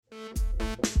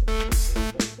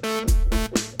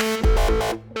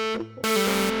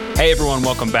Hey everyone,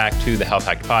 welcome back to the Health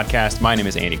Hack Podcast. My name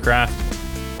is Andy Kraft.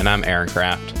 And I'm Aaron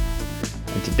Kraft.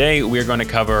 And today we're going to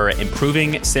cover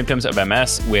improving symptoms of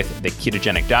MS with the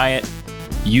ketogenic diet,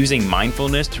 using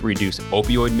mindfulness to reduce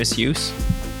opioid misuse,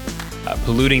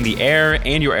 polluting the air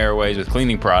and your airways with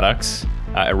cleaning products,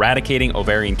 eradicating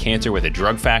ovarian cancer with a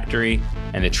drug factory,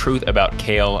 and the truth about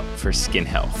kale for skin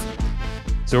health.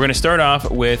 So we're going to start off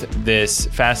with this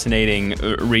fascinating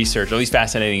research, at least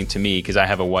fascinating to me because I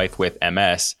have a wife with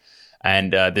MS.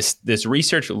 And this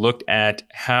research looked at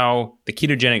how the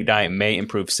ketogenic diet may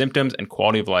improve symptoms and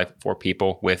quality of life for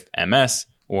people with MS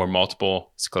or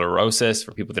multiple sclerosis.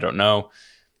 For people that don't know,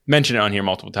 mentioned it on here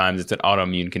multiple times. It's an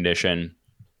autoimmune condition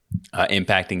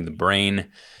impacting the brain.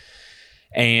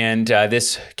 And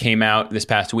this came out this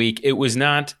past week. It was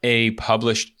not a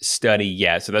published study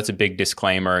yet, so that's a big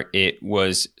disclaimer. It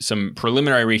was some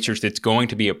preliminary research that's going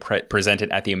to be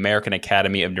presented at the American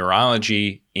Academy of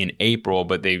Neurology in April,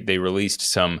 but they released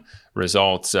some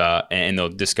results, and they'll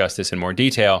discuss this in more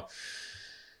detail.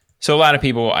 So a lot of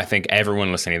people, I think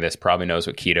everyone listening to this probably knows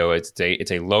what keto is.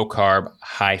 It's a low carb,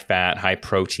 high fat, high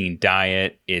protein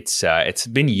diet. It's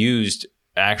been used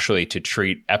actually to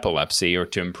treat epilepsy or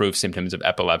to improve symptoms of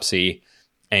epilepsy,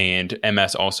 and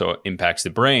MS also impacts the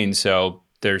brain. So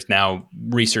there's now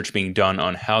research being done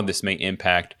on how this may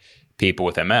impact people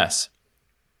with MS.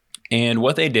 And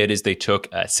what they did is they took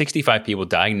 65 people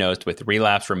diagnosed with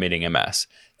relapse remitting MS.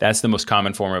 That's the most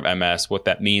common form of MS. What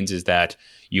that means is that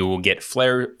you will get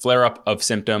flare up of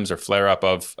symptoms or flare up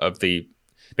of the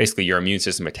basically your immune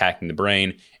system attacking the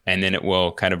brain, and then it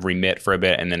will kind of remit for a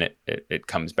bit, and then it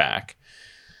comes back.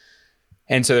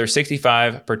 And so there are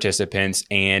 65 participants,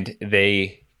 and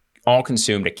they all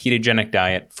consumed a ketogenic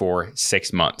diet for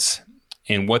 6 months.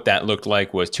 And what that looked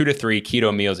like was 2 to 3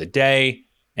 keto meals a day,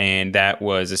 and that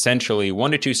was essentially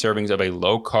 1 to 2 servings of a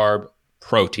low-carb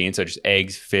protein, such as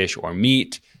eggs, fish, or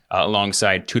meat,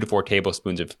 alongside 2 to 4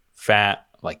 tablespoons of fat,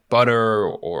 like butter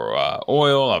or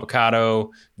oil,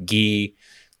 avocado, ghee,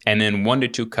 and then 1 to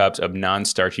 2 cups of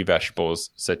non-starchy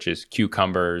vegetables, such as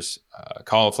cucumbers,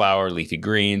 cauliflower, leafy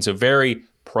greens, so very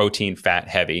protein, fat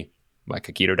heavy, like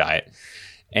a keto diet.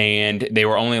 And they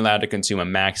were only allowed to consume a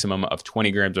maximum of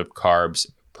 20 grams of carbs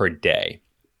per day.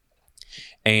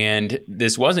 And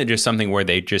this wasn't just something where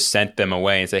they just sent them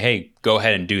away and say, hey, go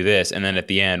ahead and do this. And then at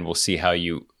the end, we'll see how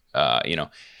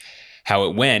how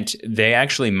it went. They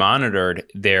actually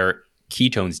monitored their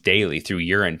ketones daily through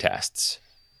urine tests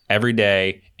every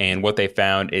day. And what they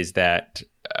found is that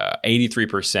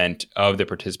 83% of the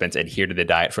participants adhered to the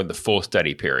diet for the full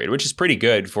study period, which is pretty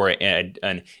good for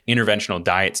an interventional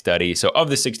diet study. So of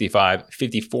the 65,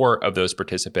 54 of those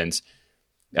participants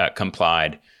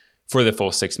complied for the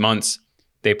full 6 months.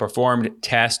 They performed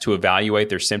tests to evaluate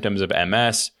their symptoms of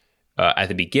MS at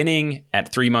the beginning,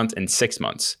 at 3 months, and 6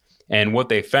 months. And what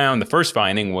they found, the first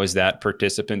finding was that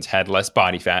participants had less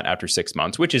body fat after 6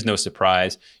 months, which is no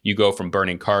surprise. You go from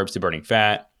burning carbs to burning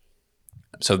fat.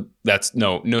 So that's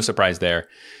no surprise there.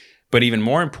 But even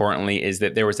more importantly is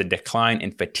that there was a decline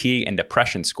in fatigue and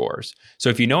depression scores. So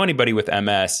if you know anybody with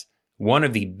MS, one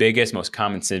of the biggest, most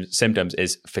common symptoms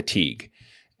is fatigue.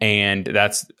 And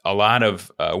that's a lot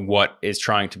of what is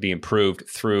trying to be improved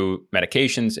through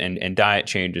medications and diet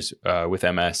changes with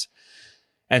MS.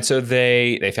 And so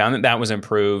they found that was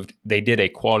improved. They did a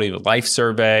quality of life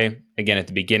survey, again, at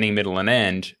the beginning, middle, and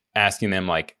end, asking them,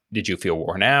 like, did you feel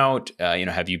worn out?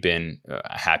 Have you been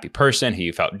a happy person? Have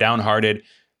you felt downhearted?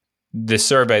 The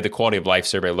survey, the quality of life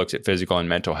survey, looks at physical and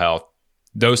mental health.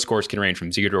 Those scores can range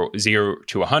from 0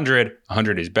 to 100.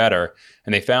 100 is better.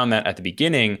 And they found that at the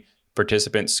beginning,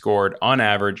 participants scored on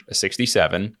average a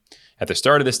 67 at the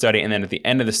start of the study. And then at the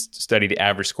end of the study, the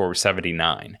average score was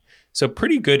 79. So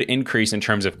pretty good increase in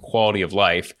terms of quality of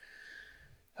life.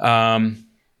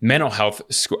 Mental health,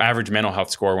 average mental health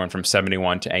score went from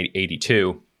 71 to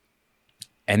 82.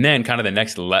 And then kind of the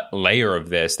next layer of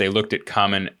this, they looked at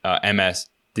common MS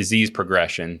disease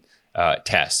progression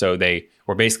tests. So they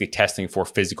were basically testing for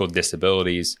physical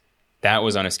disabilities. That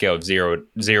was on a scale of 0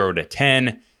 to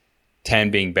 10,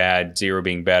 10 being bad, 0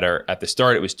 being better. At the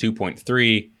start, it was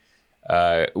 2.3,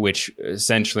 which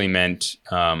essentially meant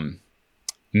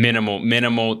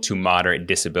minimal to moderate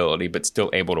disability, but still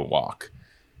able to walk.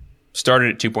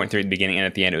 Started at 2.3 at the beginning, and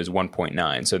at the end, it was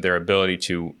 1.9. So their ability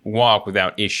to walk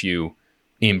without issue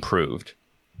improved.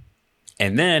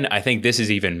 And then I think this is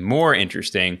even more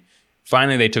interesting.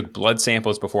 Finally, they took blood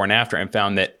samples before and after and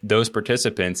found that those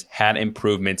participants had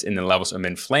improvements in the levels of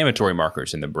inflammatory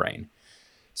markers in the brain.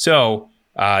 So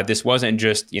this wasn't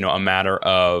just, a matter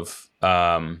of,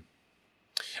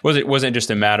 wasn't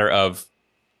just a matter of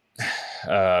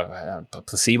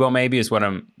placebo maybe is what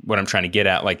I'm trying to get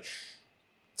at. Like,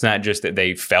 it's not just that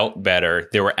they felt better.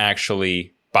 There were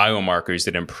actually biomarkers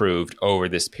that improved over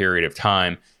this period of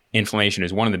time. Inflammation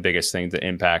is one of the biggest things that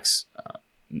impacts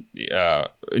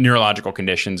neurological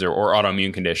conditions or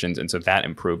autoimmune conditions. And so that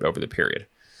improved over the period.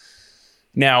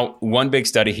 Now, one big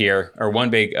study here, or one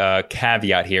big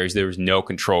caveat here, is there was no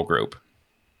control group.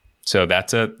 So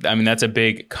that's a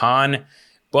big con.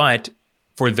 But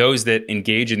for those that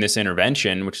engage in this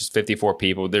intervention, which is 54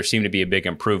 people, there seemed to be a big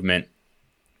improvement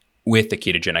with the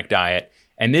ketogenic diet.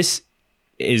 And this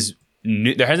is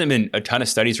new. There hasn't been a ton of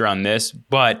studies around this,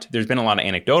 but there's been a lot of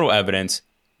anecdotal evidence.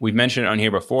 We've mentioned it on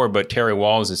here before, but Terry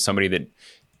Wahls is somebody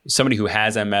who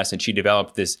has MS, and she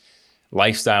developed this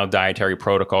lifestyle dietary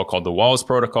protocol called the Wahls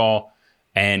Protocol.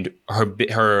 And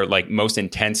her like most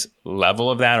intense level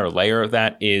of that or layer of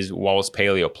that is Wahls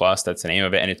Paleo Plus. That's the name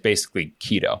of it. And it's basically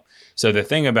keto. So the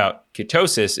thing about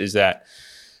ketosis is that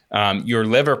your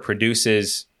liver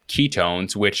produces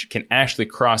ketones, which can actually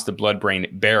cross the blood-brain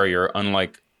barrier,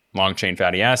 unlike long-chain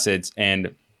fatty acids.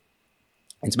 And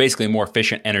it's basically a more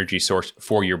efficient energy source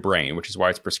for your brain, which is why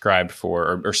it's prescribed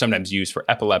for or sometimes used for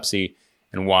epilepsy,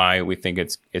 and why we think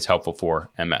it's helpful for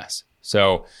MS.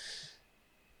 So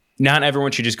not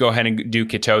everyone should just go ahead and do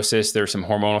ketosis. There's some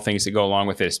hormonal things that go along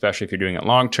with it, especially if you're doing it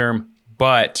long-term.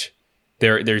 But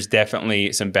there's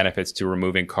definitely some benefits to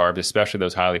removing carbs, especially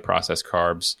those highly processed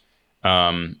carbs.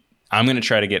 I'm going to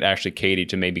try to get actually Katie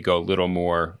to maybe go a little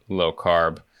more low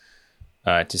carb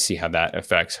to see how that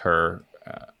affects her.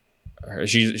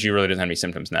 She really doesn't have any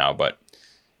symptoms now, but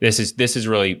this is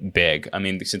really big. I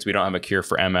mean, since we don't have a cure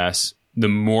for MS, the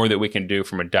more that we can do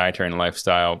from a dietary and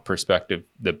lifestyle perspective,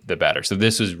 the better. So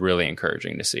this is really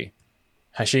encouraging to see.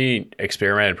 Has she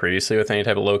experimented previously with any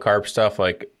type of low carb stuff?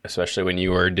 Like, especially when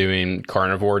you were doing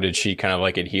carnivore, did she kind of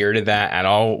like adhere to that at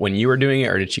all when you were doing it,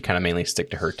 or did she kind of mainly stick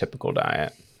to her typical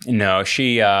diet? No,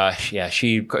 she loves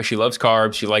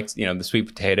carbs. She likes, the sweet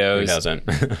potatoes. Who doesn't?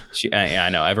 I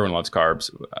know everyone loves carbs.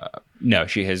 No,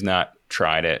 she has not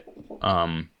tried it.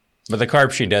 But the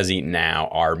carbs she does eat now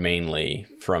are mainly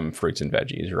from fruits and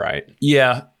veggies, right?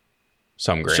 Yeah.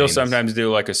 Some grains. She'll sometimes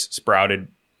do like a sprouted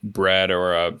bread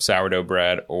or a sourdough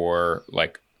bread or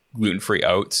like gluten-free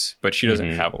oats, but she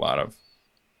doesn't have a lot of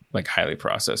like highly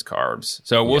processed carbs.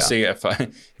 So we'll see if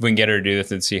we can get her to do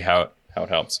this and see how it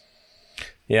helps.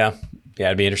 Yeah.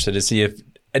 I'd be interested to see if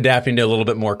adapting to a little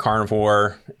bit more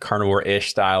carnivore-ish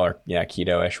style or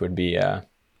keto-ish would be,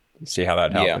 see how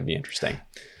that helps would be interesting.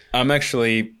 I'm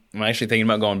actually thinking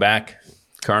about going back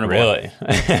carnivore. Really?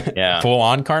 Yeah. Full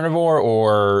on carnivore,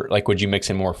 or like would you mix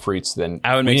in more fruits than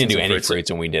I would mix in do some any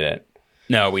fruits when we did it?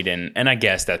 No, we didn't. And I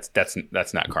guess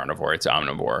that's not carnivore, it's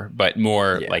omnivore, but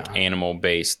more like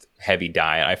animal-based heavy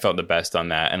diet. I felt the best on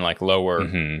that, and like lower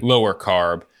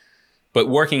carb, but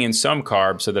working in some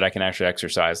carbs so that I can actually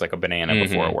exercise, like a banana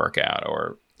before a workout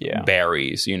or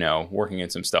berries, working in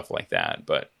some stuff like that.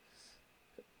 But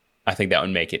I think that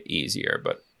would make it easier.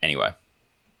 But anyway,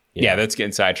 that's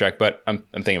getting sidetracked, but I'm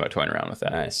thinking about toying around with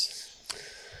that. Nice.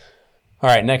 All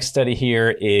right, next study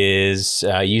here is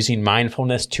using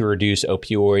mindfulness to reduce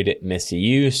opioid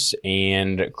misuse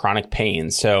and chronic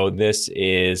pain. So this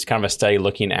is kind of a study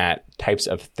looking at types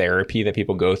of therapy that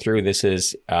people go through. This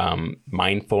is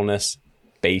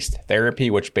mindfulness-based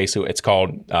therapy, which basically it's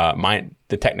called,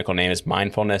 the technical name is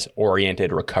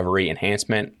Mindfulness-Oriented Recovery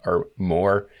Enhancement, or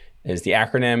MORE is the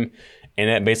acronym. And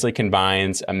it basically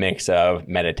combines a mix of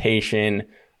meditation,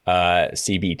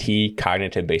 CBT,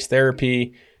 cognitive-based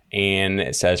therapy, and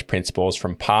it says principles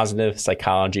from positive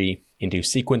psychology into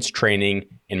sequence training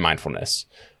in mindfulness.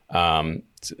 The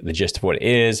gist of what it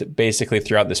is, basically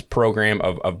throughout this program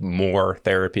of MORE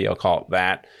therapy, I'll call it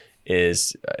that,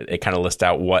 is it kind of lists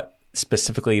out what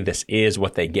specifically this is,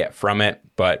 what they get from it.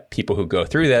 But people who go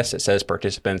through this, it says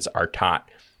participants are taught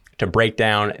to break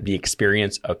down the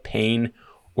experience of pain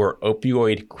or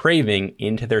opioid craving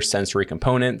into their sensory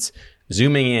components,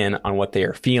 zooming in on what they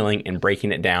are feeling and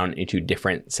breaking it down into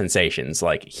different sensations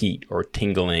like heat or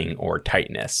tingling or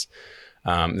tightness.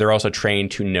 They're also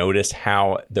trained to notice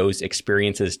how those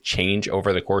experiences change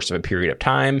over the course of a period of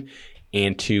time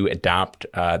and to adopt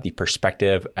the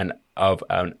perspective of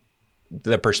an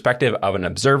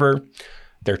observer.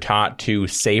 They're taught to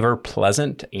savor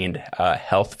pleasant and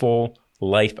healthful,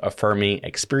 life-affirming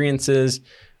experiences,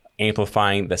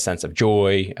 amplifying the sense of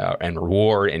joy and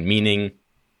reward and meaning,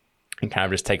 and kind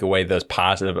of just take away those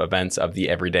positive events of the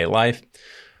everyday life.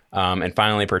 And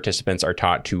finally, participants are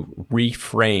taught to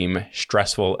reframe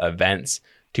stressful events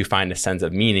to find a sense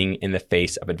of meaning in the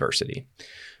face of adversity.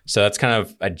 So that's kind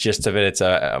of a gist of it. It's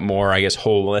a more, I guess,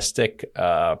 holistic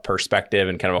perspective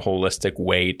and kind of a holistic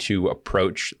way to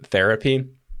approach therapy.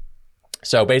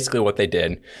 So basically what they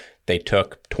did, they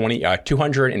took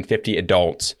 250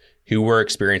 adults who were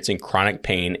experiencing chronic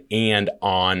pain and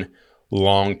on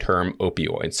long-term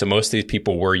opioids. So most of these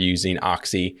people were using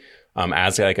Oxy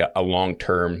as like a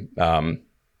long-term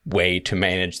way to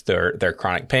manage their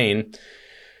chronic pain.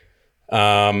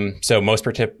 So most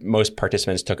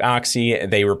participants took Oxy.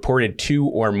 They reported 2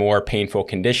 or more painful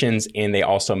conditions, and they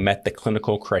also met the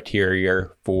clinical criteria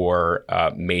for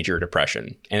major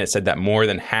depression. And it said that more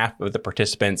than half of the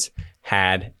participants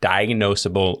had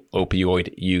diagnosable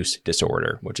opioid use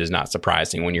disorder, which is not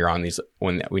surprising when you're on these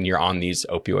when you're on these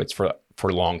opioids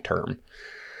for long term.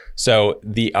 So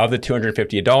of the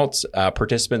 250 adults,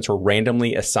 participants were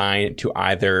randomly assigned to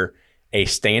either a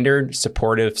standard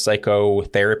supportive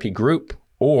psychotherapy group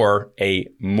or a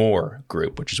MORE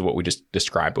group, which is what we just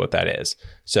described what that is.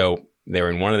 So they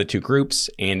were in one of the 2 groups,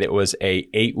 and it was a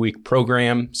 8-week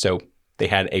program. So they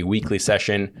had a weekly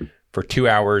session for 2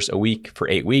 hours a week for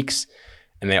 8 weeks.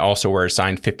 And they also were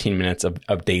assigned 15 minutes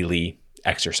of daily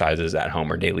exercises at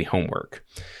home or daily homework.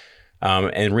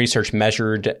 And researchers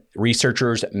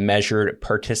measured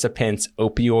participants'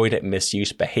 opioid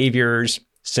misuse behaviors,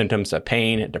 symptoms of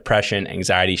pain, depression,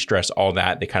 anxiety, stress, all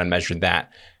that. They kind of measured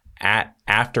that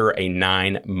after a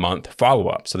 9-month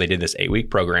follow-up. So they did this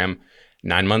 8-week program.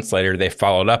 9 months later, they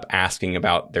followed up asking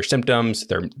about their symptoms,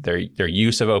 their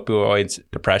use of opioids,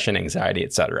 depression, anxiety,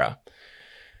 etc.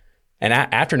 And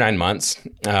after 9 months,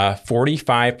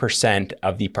 45%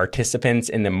 of the participants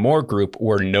in the MORE group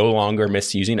were no longer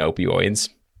misusing opioids.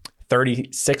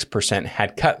 36%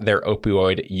 had cut their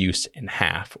opioid use in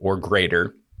half or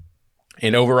greater.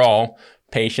 And overall,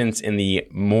 patients in the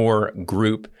MORE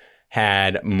group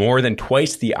had more than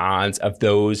twice the odds of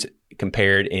those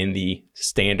compared in the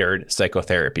standard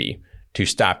psychotherapy to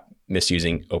stop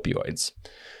misusing opioids.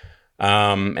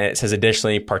 And it says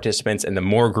additionally, participants in the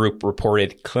MORE group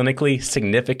reported clinically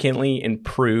significantly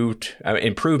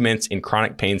improvements in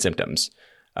chronic pain symptoms,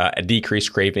 a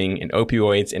decreased craving in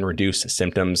opioids, and reduced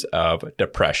symptoms of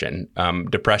depression.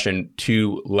 Depression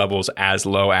to levels as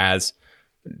low as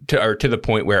to the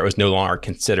point where it was no longer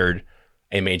considered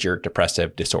a major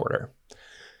depressive disorder.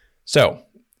 So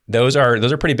those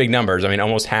are pretty big numbers. I mean,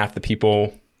 almost half the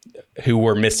people who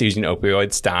were misusing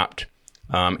opioids stopped.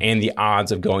 And the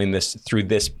odds of going through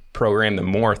this program, the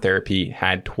MORE therapy,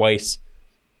 had twice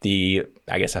the,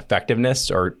 I guess, effectiveness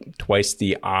or twice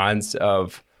the odds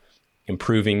of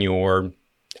improving your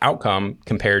outcome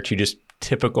compared to just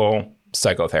typical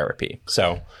psychotherapy.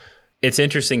 So it's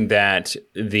interesting that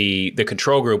the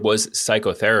control group was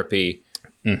psychotherapy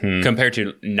compared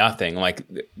to nothing. Like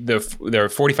there are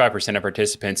 45% of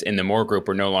participants in the MORE group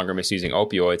were no longer misusing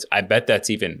opioids. I bet that's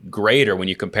even greater when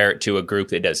you compare it to a group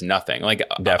that does nothing. Like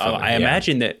definitely, I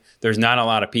imagine that there's not a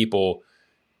lot of people,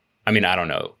 I mean, I don't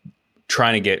know,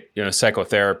 trying to get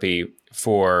psychotherapy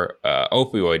for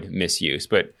opioid misuse,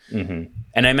 but and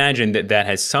I imagine that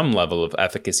has some level of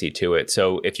efficacy to it.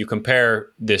 So if you compare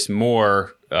this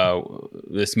MORE,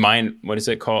 what is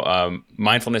it called?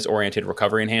 Mindfulness oriented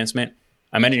recovery enhancement.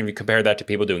 I imagine if you compare that to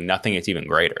people doing nothing, it's even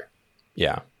greater.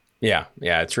 Yeah.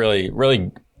 It's really, really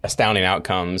astounding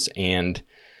outcomes. And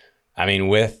I mean,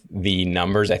 with the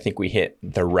numbers, I think we hit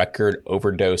the record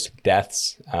overdose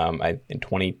deaths in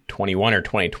 2021 or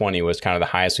 2020 was kind of the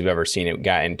highest we've ever seen. It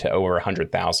got into over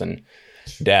 100,000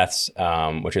 deaths,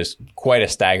 which is quite a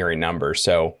staggering number.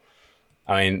 So,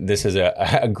 I mean, this is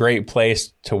a great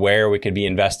place to where we could be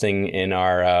investing in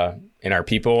our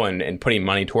people and putting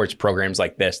money towards programs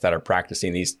like this that are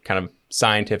practicing these kind of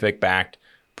scientific backed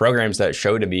programs that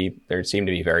seem to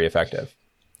be very effective.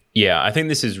 Yeah, I think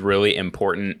this is really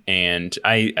important, and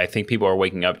I think people are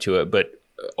waking up to it. But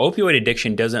opioid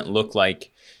addiction doesn't look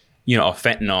like, a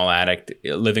fentanyl addict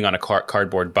living on a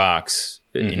cardboard box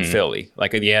in Philly.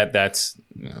 Like, yeah, that's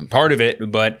part of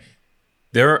it, but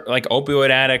there are like opioid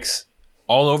addicts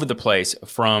all over the place,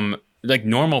 from like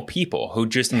normal people who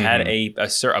just had a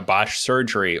botched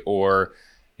surgery or,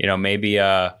 maybe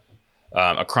a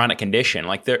chronic condition.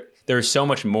 Like there's so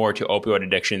much more to opioid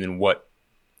addiction than what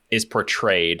is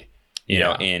portrayed,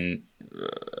 in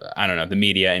the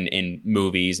media and in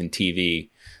movies and TV.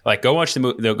 Like go watch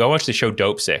the show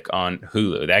Dope Sick on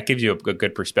Hulu. That gives you a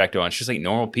good perspective on it's just like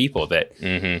normal people that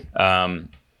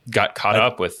got caught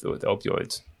up with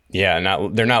opioids. Yeah,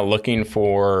 they're not looking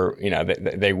for,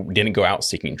 they didn't go out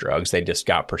seeking drugs. They just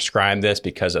got prescribed this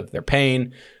because of their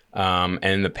pain.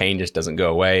 And the pain just doesn't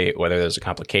go away, whether there's a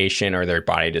complication or their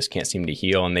body just can't seem to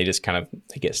heal. And they just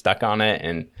they get stuck on it.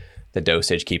 And the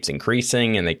dosage keeps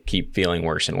increasing and they keep feeling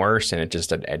worse and worse, and it's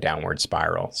just a downward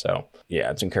spiral. So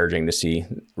yeah, it's encouraging to see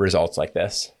results like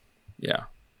this. Yeah.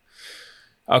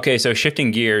 Okay, so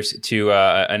shifting gears to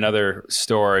another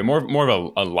story, more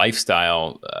of a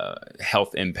lifestyle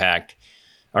health impact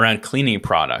around cleaning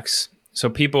products. So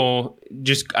people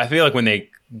just, I feel like when they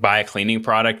buy a cleaning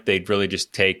product, they'd really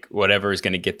just take whatever is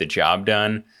going to get the job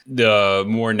done. The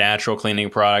more natural cleaning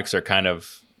products are kind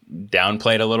of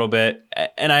downplayed a little bit.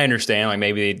 And I understand, like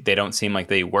maybe they don't seem like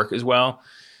they work as well.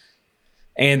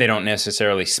 And they don't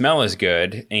necessarily smell as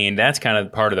good. And that's kind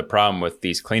of part of the problem with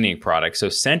these cleaning products. So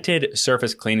scented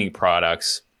surface cleaning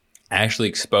products actually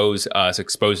expose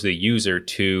the user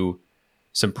to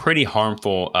some pretty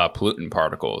harmful pollutant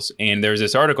particles. And there's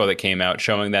this article that came out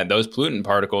showing that those pollutant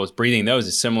particles, breathing those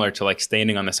is similar to like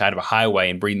standing on the side of a highway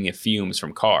and breathing the fumes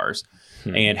from cars.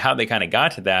 And how they kind of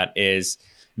got to that is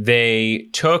they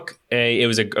took it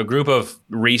was a group of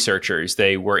researchers.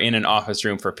 They were in an office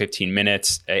room for 15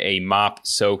 minutes, a mop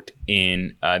soaked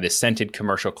in the scented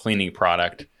commercial cleaning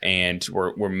product, and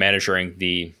were measuring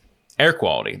the air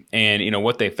quality. And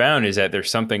what they found is that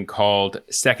there's something called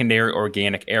secondary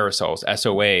organic aerosols,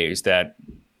 SOAs, that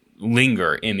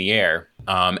linger in the air.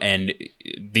 And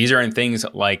these are in things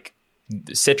like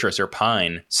citrus or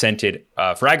pine scented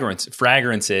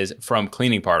fragrances from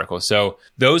cleaning particles. So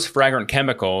those fragrant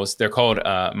chemicals, they're called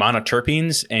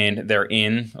monoterpenes, and they're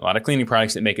in a lot of cleaning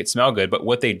products that make it smell good. But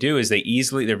what they do is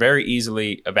they're very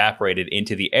easily evaporated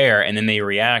into the air, and then they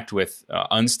react with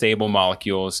unstable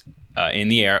molecules in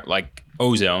the air, like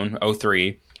ozone,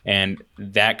 O3, and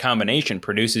that combination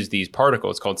produces these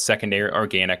particles called secondary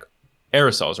organic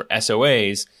aerosols, or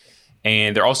SOAs.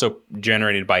 And they're also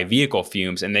generated by vehicle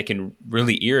fumes, and they can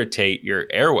really irritate your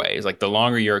airways. Like the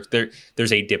longer you're there,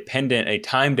 there's a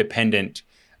time-dependent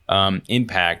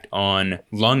impact on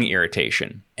lung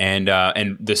irritation. And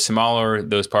the smaller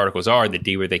those particles are, the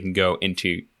deeper they can go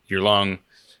into your lung,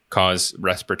 cause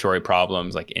respiratory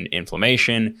problems like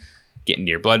inflammation, get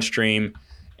into your bloodstream.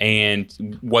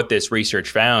 And what this research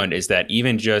found is that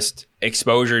even just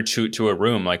exposure to a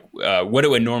room, like what it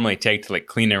would normally take to like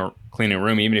clean a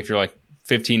room, even if you're like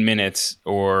 15 minutes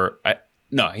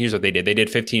here's what they did. They did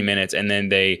 15 minutes and then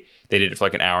they did it for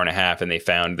like an hour and a half, and they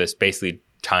found this basically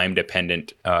time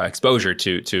dependent exposure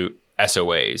to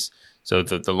SOAs. So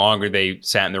the longer they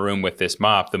sat in the room with this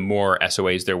mop, the more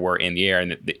SOAs there were in the air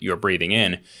and that you're breathing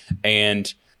in.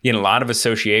 And a lot of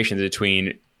associations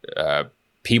between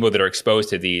people that are exposed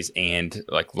to these and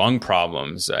like lung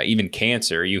problems, even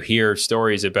cancer. You hear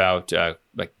stories about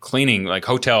like cleaning, like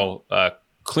hotel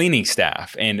cleaning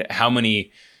staff, and how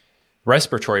many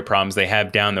respiratory problems they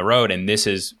have down the road. And this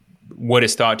is what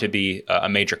is thought to be a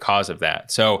major cause of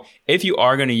that. So if you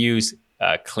are going to use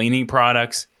cleaning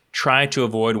products, try to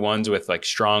avoid ones with like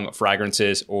strong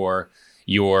fragrances, or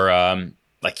your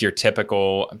like your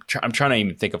typical, I'm trying to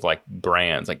even think of like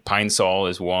brands. Like Pine Sol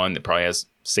is one that probably has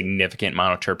significant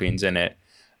monoterpenes in it.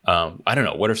 I don't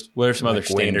know. What are some other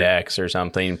standard? Windex or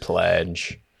something,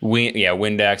 Pledge.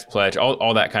 Windex, Pledge,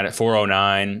 all that kind of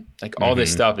 409. Like all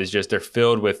this stuff is just, they're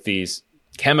filled with these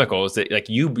chemicals that like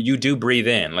you do breathe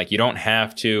in. Like you don't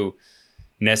have to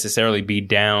necessarily be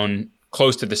down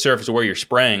close to the surface where you're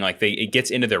spraying. Like it gets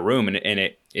into the room and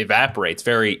it evaporates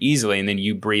very easily, and then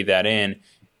you breathe that in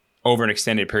over an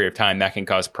extended period of time. That can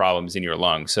cause problems in your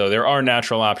lungs. So there are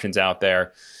natural options out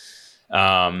there.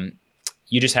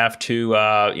 You just have to,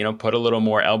 put a little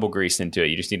more elbow grease into it.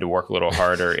 You just need to work a little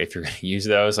harder if you're going to use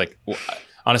those. Like,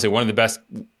 honestly, one of the best,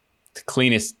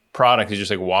 cleanest products is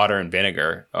just like water and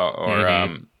vinegar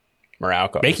or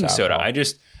alcohol, baking soda. I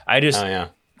just,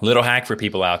 little hack for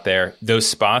people out there. Those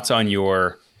spots on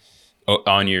your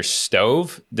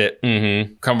stove that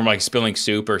come from like spilling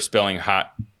soup or spilling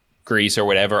hot grease or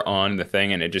whatever on the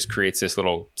thing, and it just creates this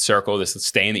little circle, this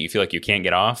stain that you feel like you can't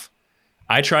get off.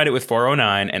 I tried it with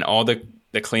 409 and all the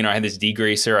cleaner. I had this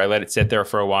degreaser. I let it sit there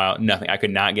for a while. Nothing. I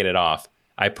could not get it off.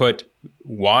 I put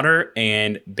water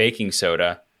and baking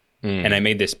soda and I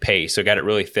made this paste. So I got it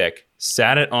really thick,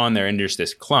 sat it on there and just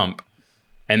this clump.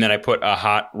 And then I put a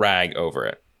hot rag over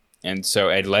it. And so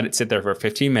I let it sit there for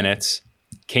 15 minutes,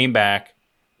 came back,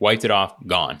 wiped it off,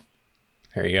 gone.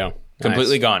 There you go.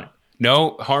 Completely gone.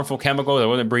 No harmful chemicals. I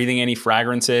wasn't breathing any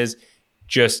fragrances.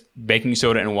 Just baking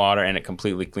soda and water, and it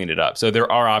completely cleaned it up. So there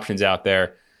are options out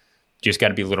there. Just got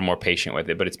to be a little more patient with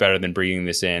it, but it's better than breathing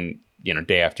this in,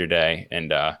 day after day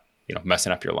and,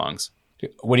 messing up your lungs.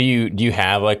 What do you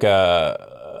have like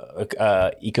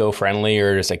a eco-friendly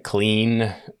or just like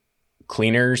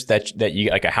cleaners that you,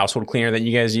 like a household cleaner that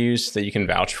you guys use that you can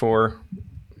vouch for?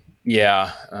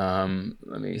 Yeah.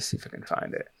 Let me see if I can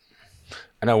find it.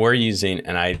 I know we're using,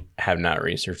 and I have not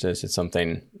researched this. It's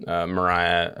something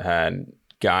Mariah had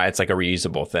got. It's like a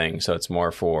reusable thing. So it's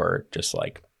more for just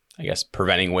like, I guess,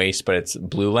 preventing waste, but it's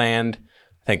Blue Land.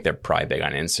 I think they're probably big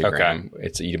on Instagram. Okay.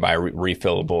 It's you buy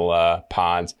refillable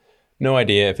pods. No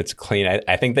idea if it's clean.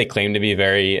 I think they claim to be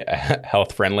very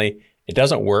health friendly. It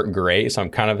doesn't work great, so I'm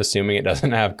kind of assuming it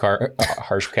doesn't have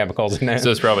harsh chemicals in it.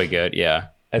 So it's probably good. Yeah,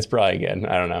 it's probably good.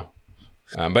 I don't know.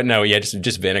 But no, yeah,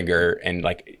 just vinegar and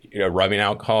like rubbing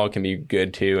alcohol can be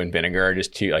good too, and vinegar are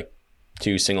just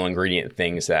two single ingredient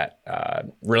things that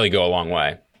really go a long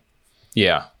way.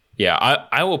 Yeah,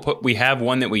 I will put. We have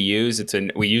one that we use.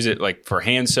 We use it like for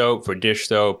hand soap, for dish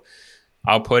soap.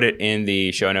 I'll put it in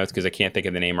the show notes because I can't think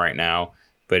of the name right now.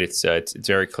 But it's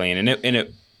very clean and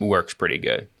it works pretty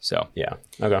good. So yeah,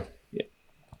 okay.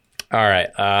 All right,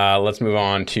 let's move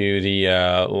on to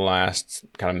the last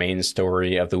kind of main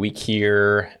story of the week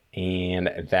here, and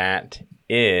that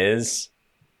is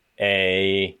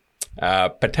a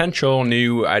potential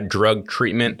new drug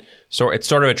treatment. So it's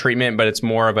sort of a treatment, but it's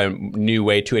more of a new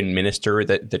way to administer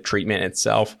the treatment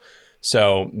itself.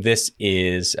 So this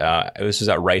is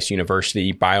at Rice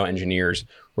University. Bioengineers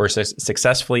were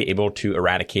successfully able to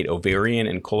eradicate ovarian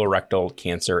and colorectal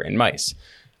cancer in mice.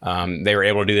 They were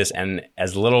able to do this in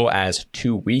as little as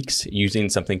 2 weeks using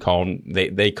something called,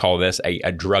 they call this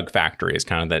a drug factory is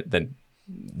kind of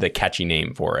the catchy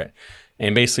name for it.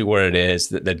 And basically what it is,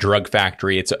 the drug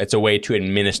factory, it's a way to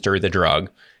administer the drug.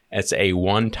 It's a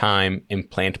one-time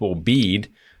implantable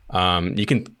bead. You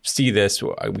can see this.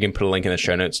 We can put a link in the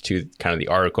show notes to kind of the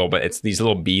article, but it's these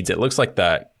little beads. It looks like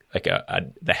the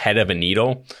head of a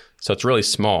needle. So it's really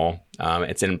small.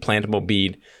 It's an implantable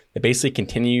bead that basically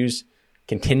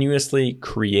continuously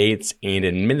creates and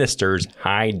administers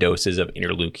high doses of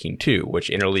interleukin-2,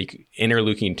 which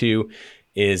interleukin-2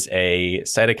 is a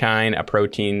cytokine, a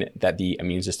protein that the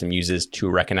immune system uses to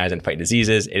recognize and fight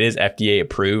diseases. It is FDA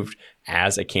approved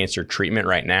as a cancer treatment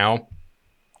right now.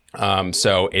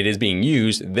 So it is being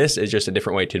used. This is just a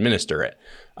different way to administer it,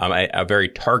 a very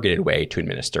targeted way to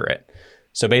administer it.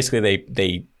 So basically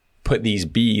they put these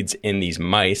beads in these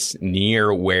mice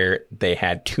near where they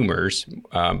had tumors,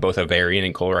 both ovarian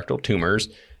and colorectal tumors.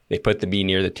 They put the bead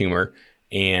near the tumor,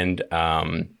 and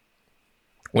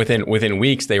within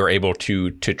weeks they were able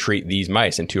to treat these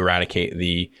mice and to eradicate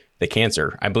the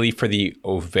cancer. I believe for the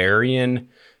ovarian,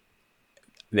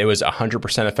 it was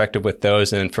 100% effective with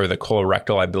those, and for the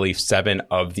colorectal, I believe 7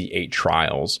 of the 8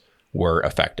 trials were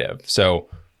effective. So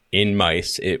in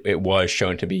mice, it was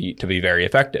shown to be very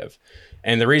effective.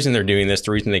 And the reason they're doing this,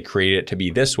 the reason they created it to be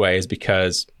this way is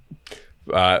because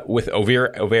with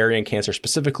ovarian cancer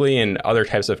specifically and other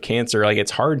types of cancer, like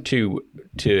it's hard to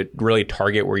really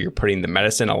target where you're putting the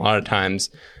medicine. A lot of times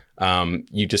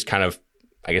you just kind of,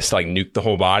 I guess, like nuke the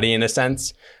whole body in a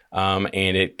sense.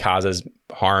 And it causes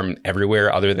harm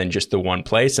everywhere other than just the one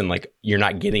place. And like, you're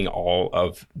not getting all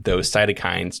of those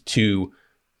cytokines to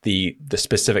the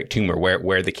specific tumor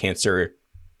where the cancer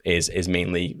is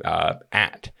mainly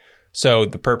at. So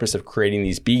the purpose of creating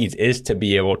these beads is to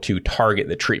be able to target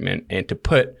the treatment and to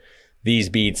put these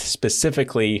beads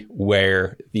specifically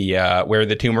where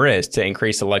the tumor is, to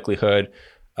increase the likelihood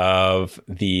of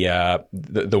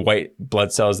the white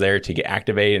blood cells there to get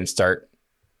activated and start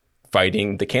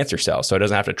fighting the cancer cells. So it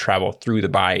doesn't have to travel through the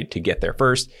body to get there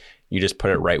first. You just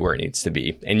put it right where it needs to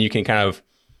be. And you can kind of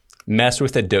mess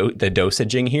with the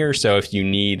dosaging here. So if you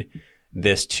need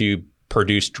this to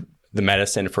produce the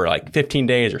medicine for like 15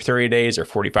 days or 30 days or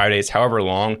 45 days, however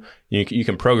long, you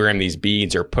can program these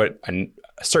beads or put a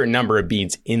certain number of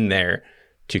beads in there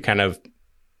to kind of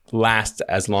last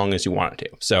as long as you want it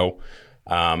to. So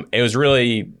it was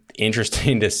really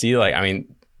interesting to see, like, I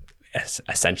mean,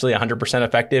 essentially 100%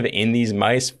 effective in these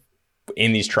mice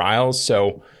in these trials.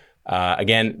 So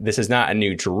again, this is not a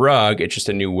new drug. It's just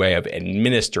a new way of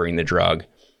administering the drug.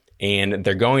 And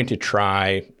they're going to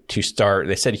try to start,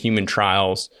 they said, human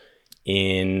trials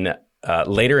in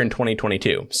later in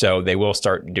 2022. So they will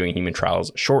start doing human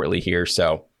trials shortly here.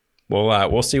 So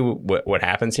we'll see what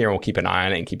happens here. We'll keep an eye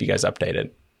on it and keep you guys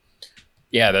updated.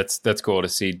 Yeah, that's cool to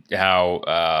see how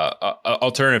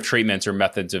alternative treatments or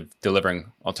methods of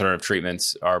delivering alternative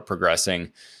treatments are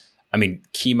progressing. I mean,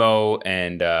 chemo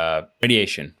and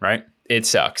radiation, right? It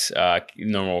sucks.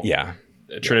 Normal,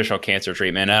 traditional cancer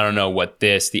treatment. I don't know what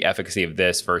the efficacy of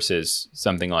this versus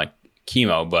something like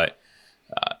chemo, but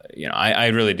I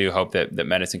really do hope that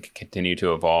medicine can continue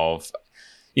to evolve.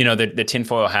 You know, the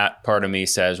tinfoil hat part of me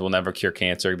says we'll never cure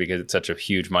cancer because it's such a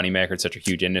huge moneymaker, it's such a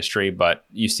huge industry. But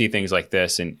you see things like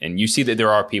this, and you see that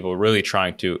there are people really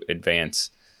trying to advance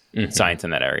science in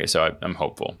that area. So I'm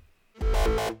hopeful.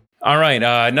 All right.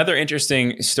 Another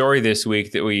interesting story this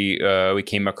week that we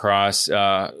came across.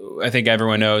 I think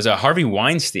everyone knows Harvey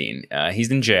Weinstein.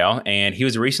 He's in jail, and he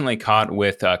was recently caught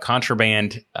with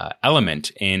contraband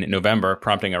element in November,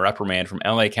 prompting a reprimand from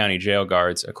LA County jail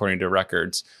guards, according to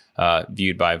records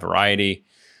viewed by Variety.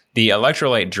 The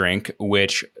electrolyte drink,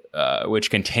 which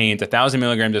contains 1,000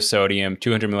 milligrams of sodium,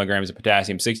 200 milligrams of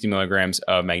potassium, 60 milligrams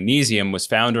of magnesium, was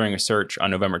found during a search on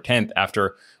November 10th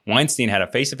after Weinstein had a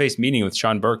face-to-face meeting with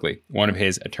Sean Berkeley, one of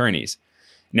his attorneys.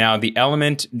 Now, the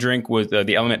Element drink was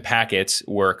the Element packets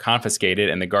were confiscated,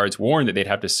 and the guards warned that they'd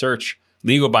have to search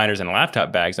legal binders and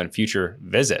laptop bags on future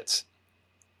visits.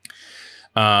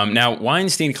 Now,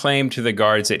 Weinstein claimed to the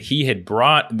guards that he had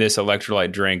brought this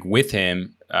electrolyte drink with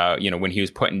him, when he was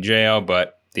put in jail,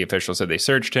 but the officials said they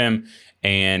searched him,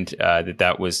 and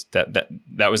that was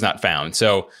not found.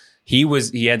 So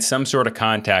he had some sort of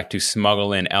contact to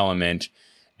smuggle in Element,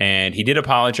 and he did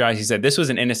apologize. He said this was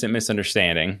an innocent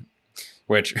misunderstanding,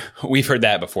 which we've heard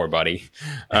that before, buddy.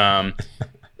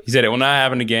 He said it will not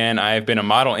happen again. I have been a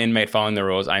model inmate following the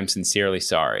rules. I'm sincerely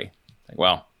sorry. Like,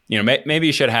 well, maybe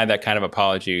you should have had that kind of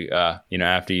apology,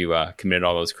 after you committed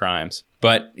all those crimes.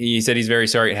 But he said he's very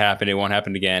sorry it happened. It won't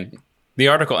happen again. The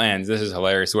article ends. This is a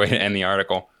hilarious way to end the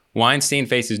article. Weinstein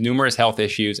faces numerous health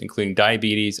issues, including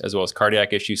diabetes, as well as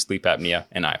cardiac issues, sleep apnea,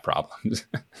 and eye problems.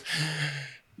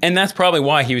 And that's probably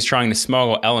why he was trying to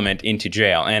smuggle Element into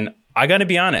jail. And I got to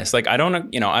be honest, like I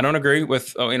don't agree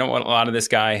with what a lot of this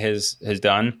guy has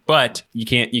done, but you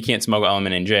can't smuggle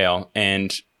Element in jail.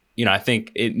 And I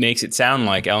think it makes it sound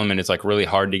like Element is like really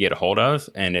hard to get a hold of,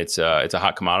 and it's a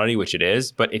hot commodity, which it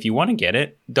is. But if you want to get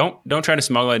it, don't try to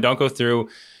smuggle it. Don't go through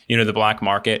the black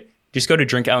market. Just go to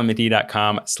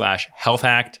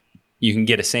drinkelementd.com/healthhacked. You can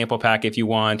get a sample pack if you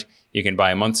want. You can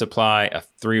buy a month's supply, a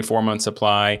 3 or 4 month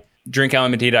supply.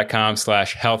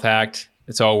 drinkelementd.com/healthhacked.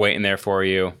 It's all waiting there for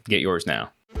you. Get yours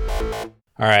now.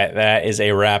 All right, that is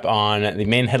a wrap on the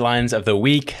main headlines of the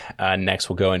week. Next,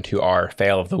 we'll go into our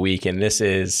fail of the week, and this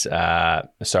is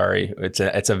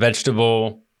it's a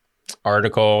vegetable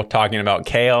article talking about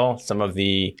kale, some of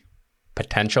the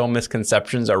potential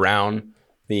misconceptions around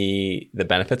the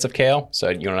benefits of kale. So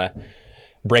you want to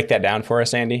break that down for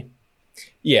us, Andy?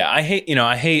 Yeah, I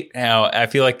hate how I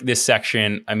feel like this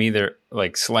section, I'm either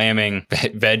like slamming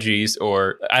veggies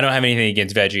or I don't have anything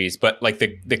against veggies, but like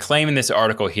the claim in this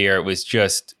article here was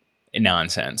just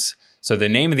nonsense. So the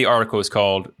name of the article is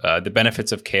called The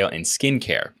Benefits of Kale in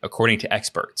Skincare, According to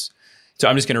Experts. So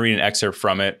I'm just going to read an excerpt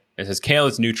from it. It says, kale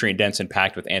is nutrient dense and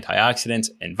packed with antioxidants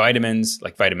and vitamins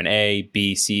like vitamin A,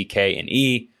 B, C, K, and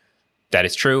E. That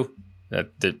is true.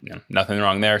 Nothing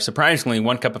wrong there. Surprisingly,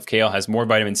 1 cup of kale has more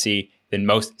vitamin C than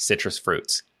most citrus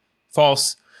fruits.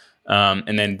 False.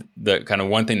 And then the kind of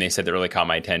one thing they said that really caught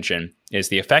my attention is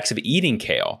the effects of eating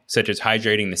kale, such as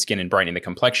hydrating the skin and brightening the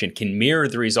complexion, can mirror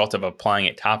the result of applying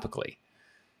it topically.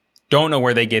 Don't know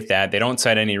where they get that. They don't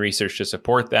cite any research to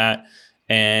support that.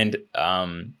 And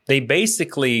they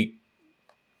basically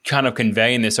kind of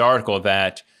convey in this article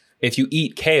that if you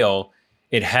eat kale,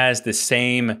 it has the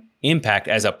same impact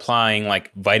as applying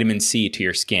like vitamin C to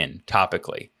your skin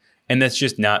topically. And that's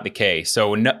just not the case.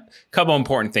 So a couple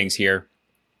important things here.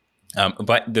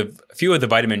 But a few of the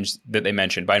vitamins that they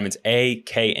mentioned, vitamins A,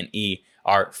 K, and E,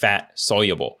 are fat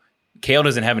soluble. Kale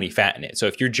doesn't have any fat in it. So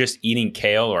if you're just eating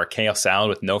kale or a kale salad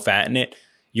with no fat in it,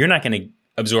 you're not going to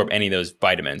absorb any of those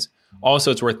vitamins.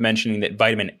 Also, it's worth mentioning that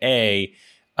vitamin A,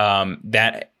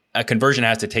 that a conversion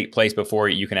has to take place before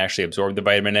you can actually absorb the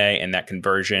vitamin A, and that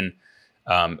conversion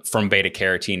from beta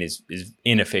carotene is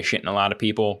inefficient in a lot of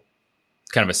people.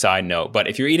 Kind of a side note, but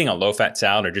if you're eating a low-fat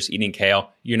salad or just eating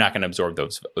kale, you're not going to absorb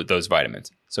those vitamins.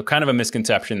 So kind of a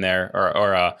misconception there,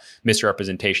 or a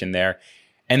misrepresentation there.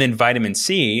 And then vitamin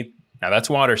C, now that's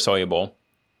water soluble,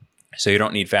 so you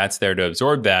don't need fats there to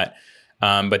absorb that.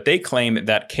 But they claim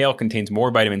that kale contains more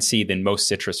vitamin C than most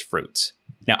citrus fruits.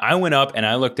 Now, I went up and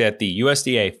I looked at the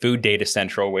USDA Food Data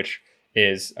Central, which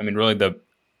is, really the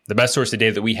best source of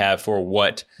data that we have for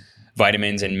what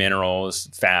vitamins and minerals,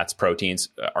 fats, proteins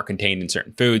are contained in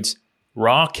certain foods.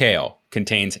 Raw kale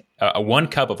contains, 1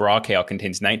 cup of raw kale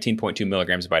contains 19.2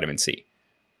 milligrams of vitamin C.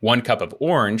 1 cup of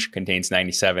orange contains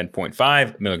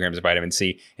 97.5 milligrams of vitamin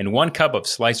C. And 1 cup of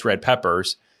sliced red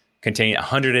peppers contain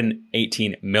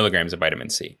 118 milligrams of vitamin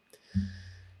C.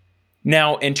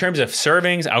 Now, in terms of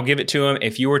servings, I'll give it to them.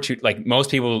 If you were to, like most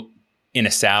people in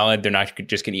a salad, they're not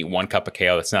just going to eat 1 cup of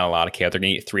kale. That's not a lot of kale. They're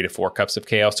going to eat 3 to 4 cups of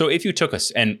kale. So if you took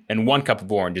and 1 cup of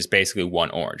orange is basically 1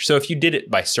 orange. So if you did it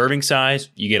by serving size,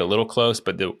 you get a little close,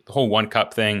 but the whole 1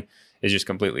 cup thing is just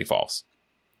completely false.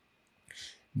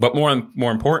 But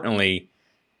more importantly,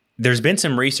 there's been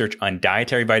some research on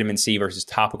dietary vitamin C versus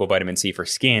topical vitamin C for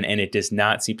skin, and it does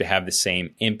not seem to have the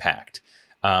same impact.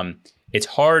 It's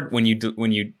hard when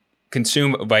you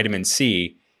consume vitamin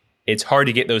C. It's hard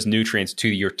to get those nutrients to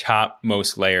your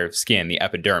topmost layer of skin, the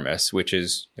epidermis, which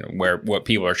is what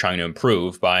people are trying to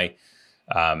improve by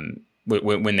when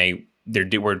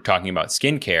we're talking about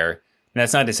skincare. And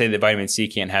that's not to say that vitamin C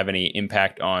can't have any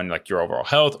impact on like your overall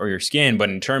health or your skin, but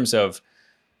in terms of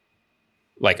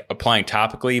like applying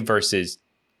topically versus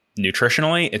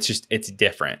nutritionally, it's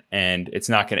different, and there's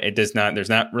not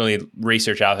really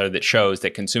research out there that shows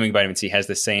that consuming vitamin C has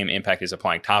the same impact as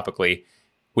applying topically,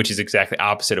 which is exactly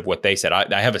opposite of what they said.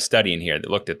 I have a study in here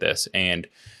that looked at this, and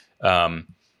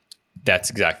that's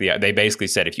exactly, they basically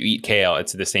said if you eat kale,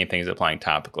 it's the same thing as applying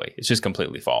topically. It's just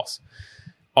completely false.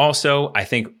 Also, I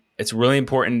think it's really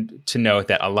important to note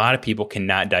that a lot of people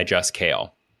cannot digest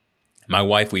kale. My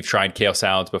wife, we've tried kale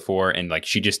salads before, and like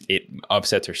it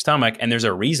upsets her stomach. And there's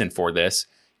a reason for this.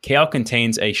 Kale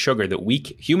contains a sugar that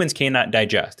humans cannot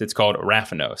digest. It's called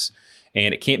raffinose,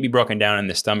 and it can't be broken down in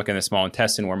the stomach and the small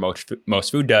intestine where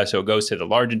most food does. So it goes to the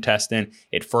large intestine,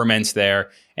 it ferments there,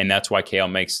 and that's why kale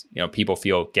makes people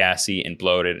feel gassy and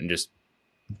bloated and just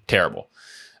terrible.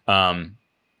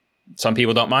 Some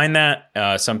people don't mind that.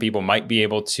 Some people might be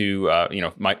able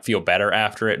to, might feel better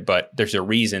after it, but there's a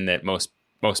reason that most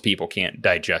people can't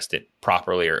digest it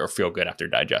properly or feel good after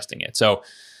digesting it. So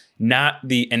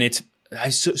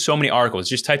so many articles.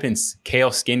 Just type in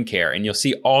kale skincare and you'll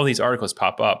see all these articles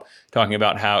pop up talking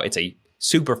about how it's a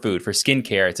superfood for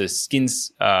skincare. It's a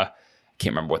I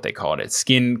can't remember what they called it.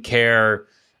 Skincare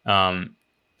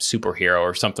superhero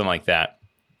or something like that.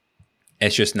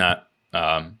 It's just not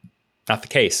the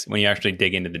case when you actually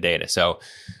dig into the data. So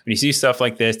when you see stuff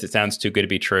like this that sounds too good to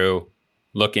be true,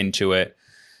 look into it.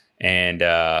 And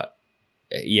not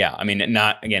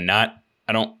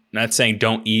saying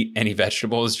don't eat any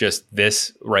vegetables, just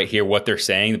this right here, what they're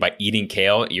saying by eating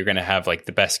kale, you're going to have like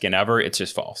the best skin ever. It's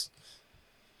just false.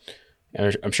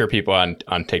 I'm sure people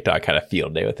on TikTok had a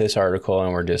field day with this article,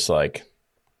 and we're just like,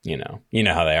 you know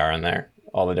how they are on there.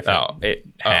 All the different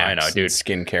I know, dude.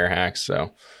 Skincare hacks.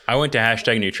 So I went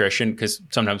to #nutrition because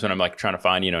sometimes when I'm like trying to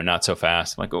find, not so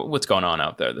fast, I'm like, what's going on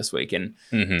out there this week? And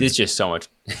there's just so much,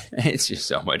 it's just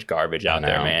so much garbage out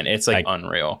there, man. It's like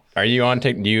unreal. Are you on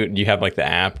TikTok? Do you have like the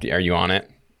app? Are you on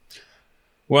it?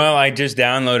 Well, I just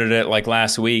downloaded it like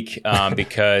last week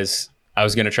because I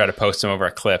was going to try to post some of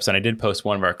our clips, and I did post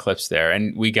one of our clips there,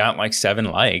 and we got like 7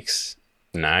 likes.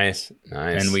 Nice.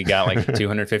 And we got like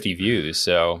 250 views.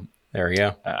 So there we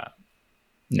go.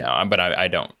 No, but I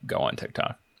don't go on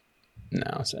TikTok.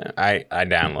 No, so I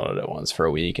downloaded it once for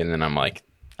a week, and then I'm like,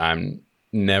 I'm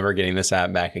never getting this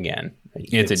app back again.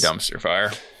 It's a dumpster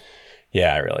fire.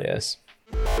 Yeah, it really is.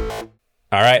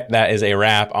 All right, that is a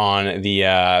wrap on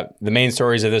the main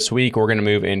stories of this week. We're going to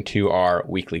move into our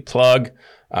weekly plug.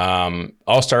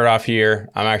 I'll start off here.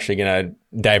 I'm actually going to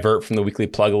divert from the weekly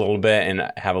plug a little bit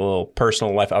and have a little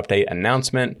personal life update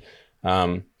announcement,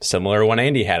 similar to what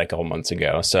Andy had a couple months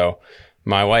ago. So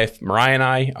my wife, Mariah, and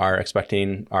I are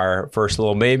expecting our first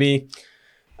little baby.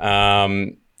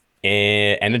 End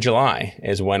of July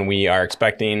is when we are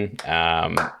expecting.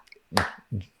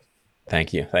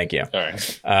 Thank you. All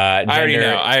right. I already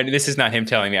know. This is not him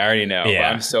telling me. I already know. Yeah,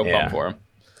 but I'm so pumped for him.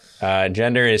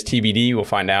 Gender is TBD. We'll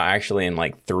find out actually in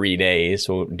like 3 days.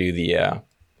 We'll do the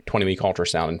 20-week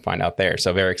ultrasound and find out there.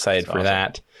 So very excited for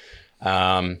that.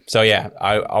 So yeah,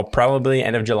 I'll probably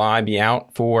end of July be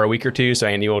out for a week or two. So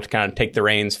Andy will kind of take the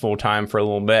reins full time for a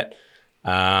little bit.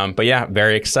 But yeah,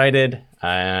 very excited.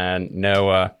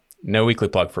 No weekly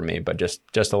plug for me, but just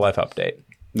a life update.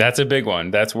 That's a big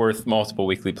one. That's worth multiple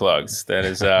weekly plugs. That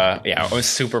is, I was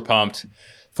super pumped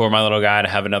for my little guy to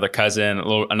have another cousin,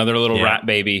 another little rat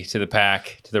baby to the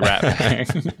rat pack.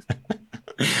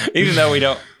 Even though we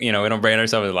don't brand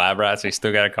ourselves as lab rats, we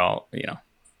still got to call,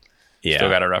 still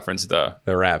got to reference the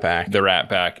rat pack. The rat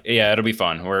pack. Yeah, it'll be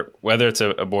fun. Whether it's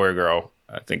a boy or girl,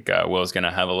 I think Will's going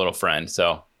to have a little friend.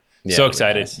 So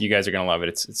excited. Nice. You guys are going to love it.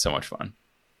 It's so much fun.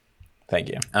 Thank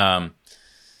you.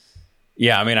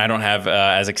 Yeah, I mean, I don't have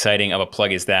as exciting of a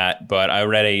plug as that, but I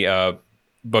read a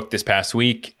book this past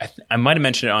week. I might have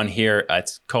mentioned it on here.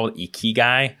 It's called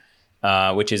Ikigai,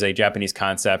 which is a Japanese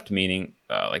concept meaning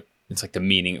it's like the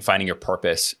meaning, finding your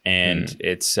purpose. And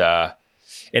it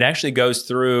actually goes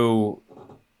through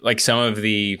like some of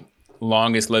the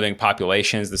longest living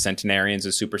populations, the centenarians,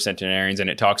 the super centenarians, and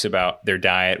it talks about their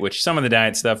diet, which some of the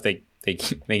diet stuff they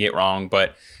get wrong,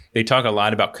 but they talk a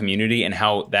lot about community and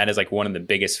how that is like one of the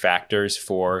biggest factors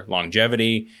for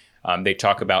longevity. They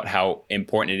talk about how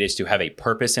important it is to have a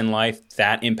purpose in life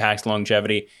that impacts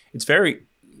longevity. It's very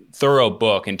thorough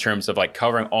book in terms of like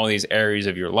covering all these areas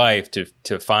of your life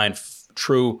to find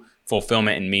true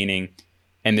fulfillment and meaning.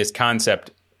 And this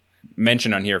concept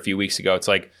mentioned on here a few weeks ago, it's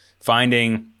like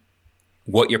finding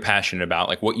what you're passionate about,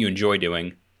 like what you enjoy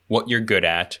doing, what you're good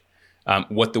at,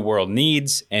 what the world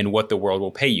needs, and what the world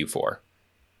will pay you for.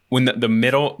 When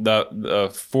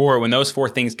when those four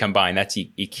things combine, that's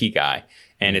Ikigai.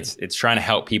 And it's trying to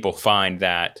help people find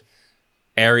that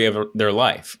area of their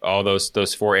life, all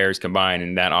those four areas combined,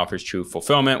 and that offers true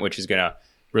fulfillment, which is going to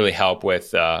really help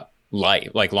with life,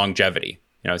 like longevity.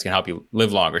 It's going to help you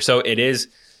live longer. So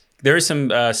there is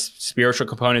some spiritual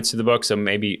components to the book. So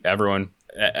maybe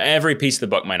every piece of the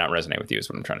book might not resonate with you, is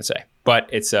what I'm trying to say. But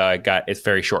it's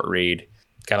very short read,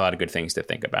 got a lot of good things to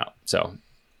think about. So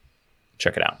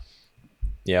check it out.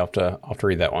 Yeah, I'll have to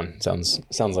read that one. Sounds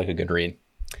like a good read.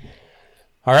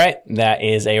 All right, that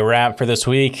is a wrap for this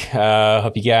week.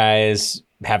 Hope you guys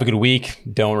have a good week.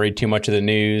 Don't read too much of the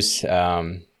news.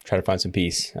 Try to find some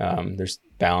peace. There's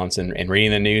balance in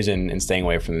reading the news and staying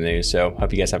away from the news. So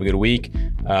hope you guys have a good week.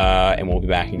 And we'll be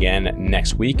back again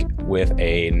next week with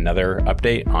another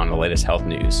update on the latest health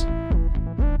news.